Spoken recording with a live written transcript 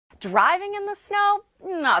Driving in the snow,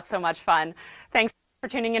 not so much fun. Thanks for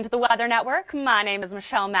tuning into the Weather Network. My name is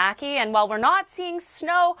Mackey, and while we're not seeing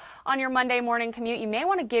snow on your Monday morning commute, you may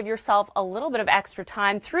want to give yourself a little bit of extra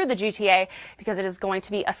time through the GTA because it is going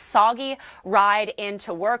to be a soggy ride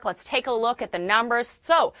into work. Let's take a look at the numbers.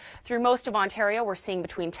 So through most of Ontario, we're seeing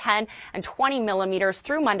between 10 and 20 millimeters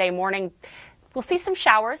through Monday morning. We'll see some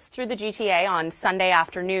showers through the GTA on Sunday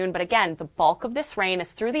afternoon, but again, the bulk of this rain is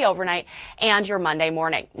through the overnight and your Monday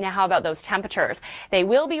morning. Now, how about those temperatures? They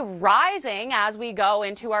will be rising as we go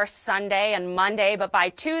into our Sunday and Monday, but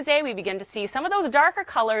by Tuesday, we begin to see some of those darker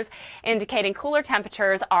colors indicating cooler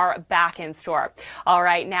temperatures are back in store. All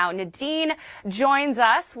right, now Nadine joins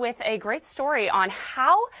us with a great story on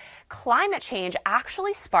how climate change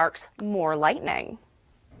actually sparks more lightning.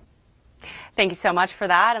 Thank you so much for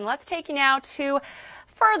that. And let's take you now to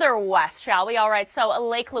further west, shall we? All right, so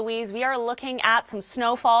Lake Louise, we are looking at some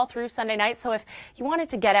snowfall through Sunday night. So if you wanted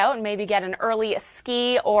to get out and maybe get an early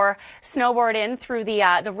ski or snowboard in through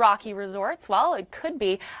the Rocky resorts, well, it could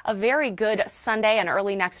be a very good Sunday and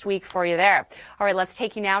early next week for you there. All right, let's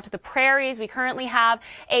take you now to the prairies. We currently have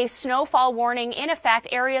a snowfall warning in effect,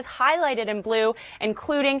 areas highlighted in blue,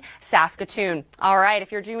 including Saskatoon. All right,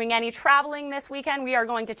 if you're doing any traveling this weekend, we are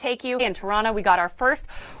going to take you in Toronto. We got our first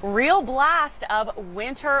real blast of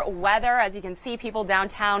winter weather. As you can see, people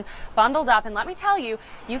downtown bundled up, and let me tell you,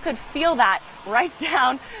 you could feel that right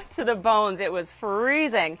down to the bones. It was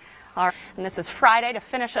freezing. All right, and this is Friday to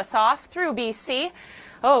finish us off through BC.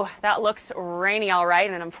 Oh, that looks rainy, all right,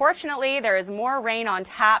 and unfortunately there is more rain on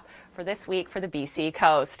tap for this week for the BC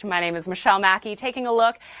coast. My name is Mackey, taking a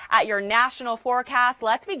look at your national forecast.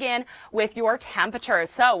 Let's begin with your temperatures.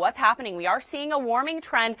 So what's happening? We are seeing a warming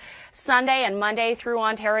trend Sunday and Monday through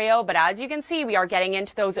Ontario, but as you can see, we are getting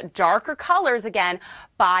into those darker colors again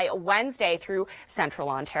by Wednesday through central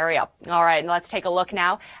Ontario. All right, and let's take a look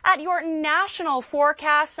now at your national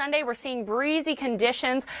forecast. Sunday, we're seeing breezy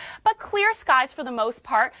conditions, but clear skies for the most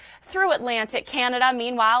part through Atlantic Canada.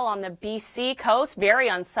 Meanwhile, on the BC coast, very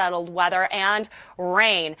unsettled weather and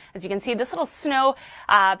rain. As you can see, this little snow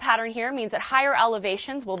pattern here means at higher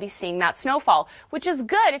elevations we'll be seeing that snowfall, which is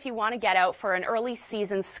good if you want to get out for an early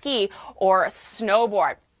season ski or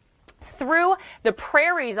snowboard. Through the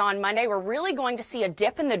prairies on Monday, we're really going to see a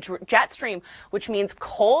dip in the jet stream, which means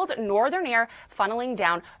cold northern air funneling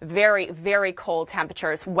down very, very cold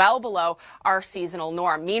temperatures, well below our seasonal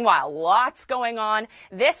norm. Meanwhile, lots going on.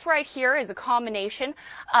 This right here is a combination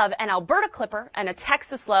of an Alberta clipper and a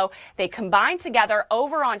Texas low. They combine together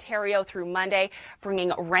over Ontario through Monday,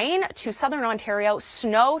 bringing rain to southern Ontario,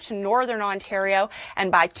 snow to northern Ontario.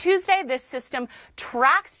 And by Tuesday, this system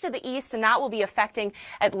tracks to the east, and that will be affecting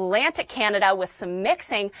Atlantic Canada with some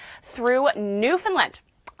mixing through Newfoundland.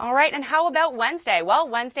 All right, and how about Wednesday? Well,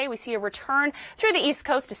 Wednesday we see a return through the east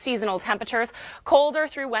coast to seasonal temperatures. Colder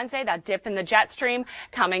through Wednesday, that dip in the jet stream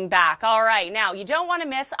coming back. All right, now you don't want to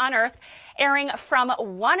miss Unearthed, airing from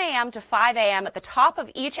 1 a.m. to 5 a.m. at the top of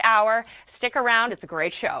each hour. Stick around, it's a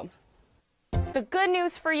great show. The good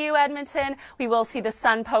news for you, Edmonton, we will see the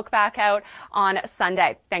sun poke back out on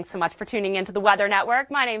Sunday. Thanks so much for tuning into the Weather Network.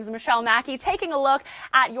 My name is Mackey, taking a look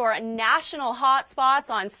at your national hotspots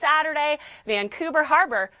on Saturday. Vancouver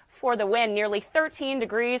Harbor for the win, nearly 13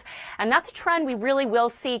 degrees, and that's a trend we really will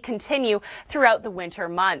see continue throughout the winter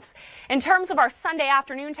months. In terms of our Sunday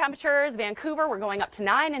afternoon temperatures, Vancouver, we're going up to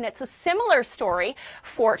 9, and it's a similar story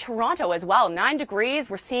for Toronto as well. 9 degrees,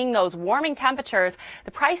 we're seeing those warming temperatures.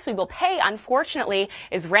 The price we will pay, unfortunately,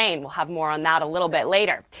 is rain. We'll have more on that a little bit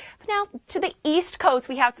later. But now to the east coast,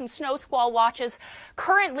 we have some snow squall watches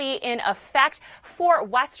currently in effect for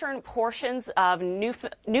western portions of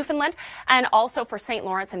Newfoundland and also for St.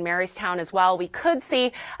 Lawrence and Marystown as well. We could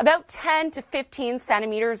see about 10 to 15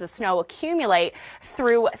 centimeters of snow accumulate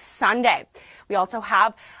through Sunday. We also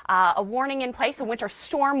have a warning in place, a winter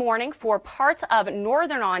storm warning for parts of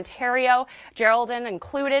northern Ontario, Geraldton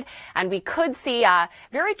included, and we could see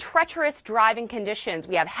very treacherous driving conditions.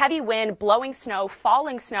 We have heavy wind, blowing snow,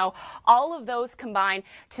 falling snow, all of those combine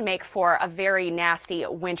to make for a very nasty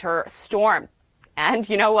winter storm. And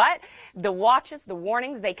you know what? The watches, the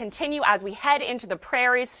warnings, they continue as we head into the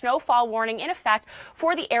prairies. Snowfall warning in effect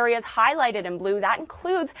for the areas highlighted in blue. That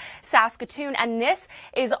includes Saskatoon. And this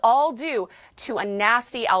is all due to a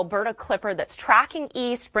nasty Alberta clipper that's tracking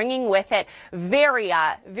east, bringing with it very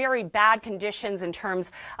bad conditions in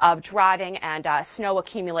terms of driving and snow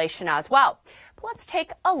accumulation as well. But let's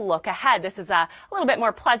take a look ahead. This is a little bit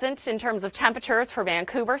more pleasant in terms of temperatures for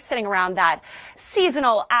Vancouver, sitting around that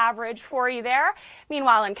seasonal average for you there.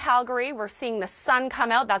 Meanwhile, in Calgary, we're seeing the sun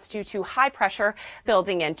come out. That's due to high pressure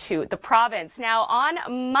building into the province. Now,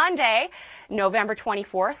 on Monday, November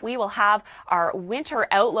 24th, we will have our winter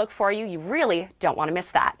outlook for you. You really don't want to miss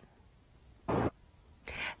that.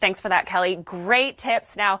 Thanks for that, Kelly. Great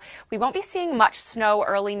tips. Now, we won't be seeing much snow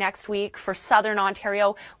early next week. For southern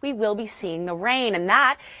Ontario, we will be seeing the rain, and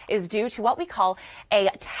that is due to what we call a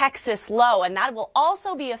Texas low, and that will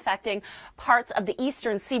also be affecting parts of the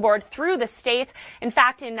eastern seaboard through the states. In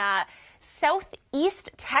fact, in southeast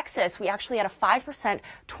Texas, we actually had a 5%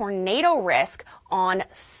 tornado risk on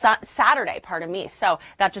Saturday, so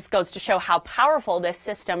that just goes to show how powerful this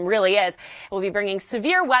system really is. It will be bringing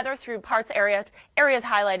severe weather through areas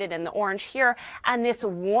highlighted in the orange here, and this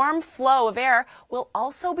warm flow of air will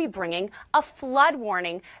also be bringing a flood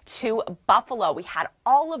warning to Buffalo. We had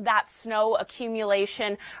all of that snow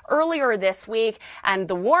accumulation earlier this week, and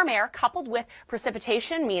the warm air coupled with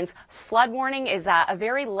precipitation means flood warning is a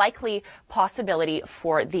very likely possibility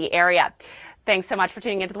for the area. Thanks so much for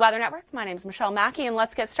tuning into the Weather Network. My name is Michelle Mackey, and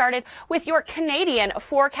let's get started with your Canadian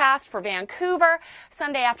forecast for Vancouver.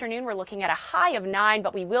 Sunday afternoon, we're looking at a high of 9,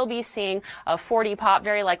 but we will be seeing a 40 pop.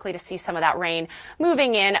 Very likely to see some of that rain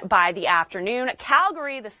moving in by the afternoon.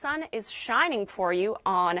 Calgary, the sun is shining for you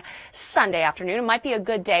on Sunday afternoon. It might be a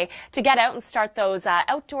good day to get out and start those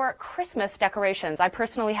outdoor Christmas decorations. I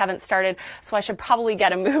personally haven't started, so I should probably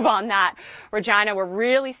get a move on that. Regina, we're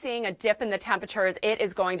really seeing a dip in the temperatures. It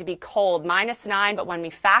is going to be cold, -9, but when we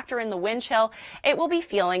factor in the wind chill, it will be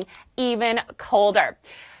feeling even colder.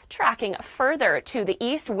 Tracking further to the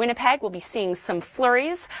east, Winnipeg will be seeing some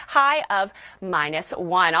flurries, high of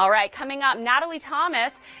 -1. All right, coming up, Natalie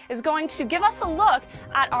Thomas is going to give us a look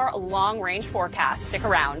at our long-range forecast. Stick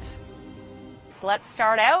around. Let's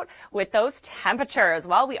start out with those temperatures.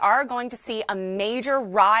 Well, we are going to see a major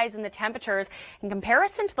rise in the temperatures in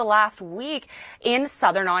comparison to the last week in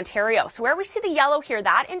southern Ontario. So where we see the yellow here,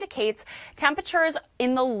 that indicates temperatures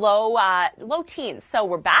in the low teens. So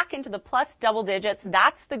we're back into the plus double digits.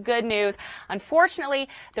 That's the good news. Unfortunately,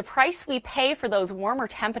 the price we pay for those warmer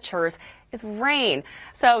temperatures is rain.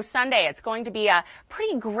 So Sunday, it's going to be a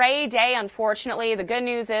pretty gray day, unfortunately. The good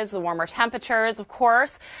news is the warmer temperatures, of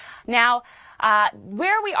course. Now,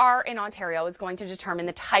 where we are in Ontario is going to determine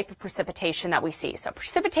the type of precipitation that we see. So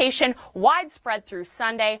precipitation widespread through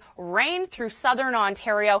Sunday, rain through southern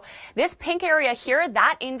Ontario. This pink area here,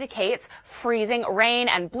 that indicates freezing rain,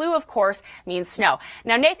 and blue, of course, means snow.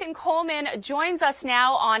 Now, Nathan Coleman joins us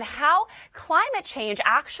now on how climate change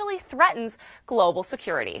actually threatens global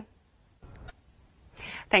security.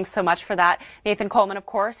 Thanks so much for that. Nathan Coleman, of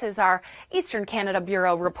course, is our Eastern Canada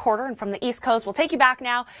Bureau reporter, and from the East Coast, we'll take you back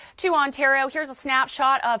now to Ontario. Here's a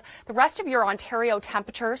snapshot of the rest of your Ontario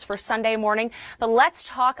temperatures for Sunday morning. But let's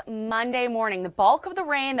talk Monday morning. The bulk of the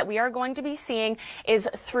rain that we are going to be seeing is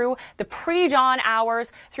through the pre-dawn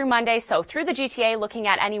hours through Monday. So through the GTA, looking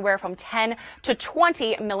at anywhere from 10 to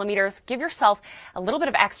 20 millimeters. Give yourself a little bit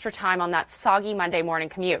of extra time on that soggy Monday morning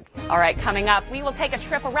commute. All right, coming up, we will take a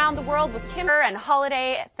trip around the world with Kimber and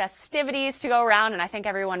holiday festivities to go around, and I think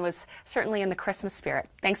everyone was certainly in the Christmas spirit.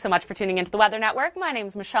 Thanks so much for tuning into the Weather Network. My name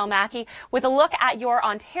is Michelle Mackey with a look at your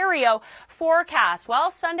Ontario forecast.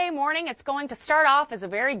 Well, Sunday morning, it's going to start off as a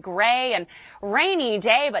very gray and rainy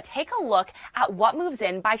day, but take a look at what moves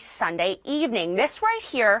in by Sunday evening. This right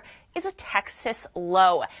here is a Texas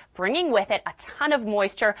low, bringing with it a ton of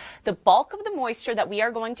moisture. The bulk of the moisture that we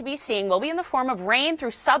are going to be seeing will be in the form of rain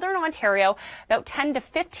through southern Ontario, about 10 to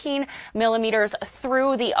 15 millimeters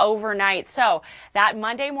through the overnight. So that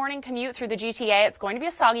Monday morning commute through the GTA, it's going to be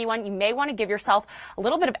a soggy one. You may want to give yourself a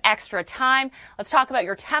little bit of extra time. Let's talk about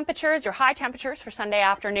your temperatures, your high temperatures for Sunday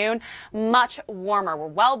afternoon. Much warmer. We're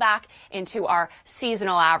well back into our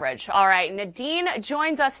seasonal average. All right, Nadine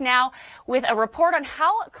joins us now with a report on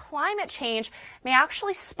how climate change may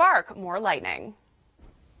actually spark more lightning.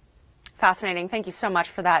 Fascinating. Thank you so much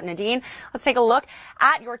for that, Nadine. Let's take a look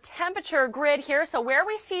at your temperature grid here. So where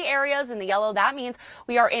we see areas in the yellow, that means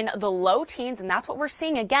we are in the low teens, and that's what we're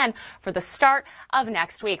seeing again for the start of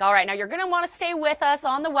next week. All right, now you're going to want to stay with us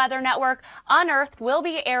on the Weather Network. Unearthed will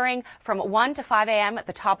be airing from 1 to 5 a.m. at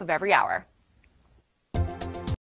the top of every hour.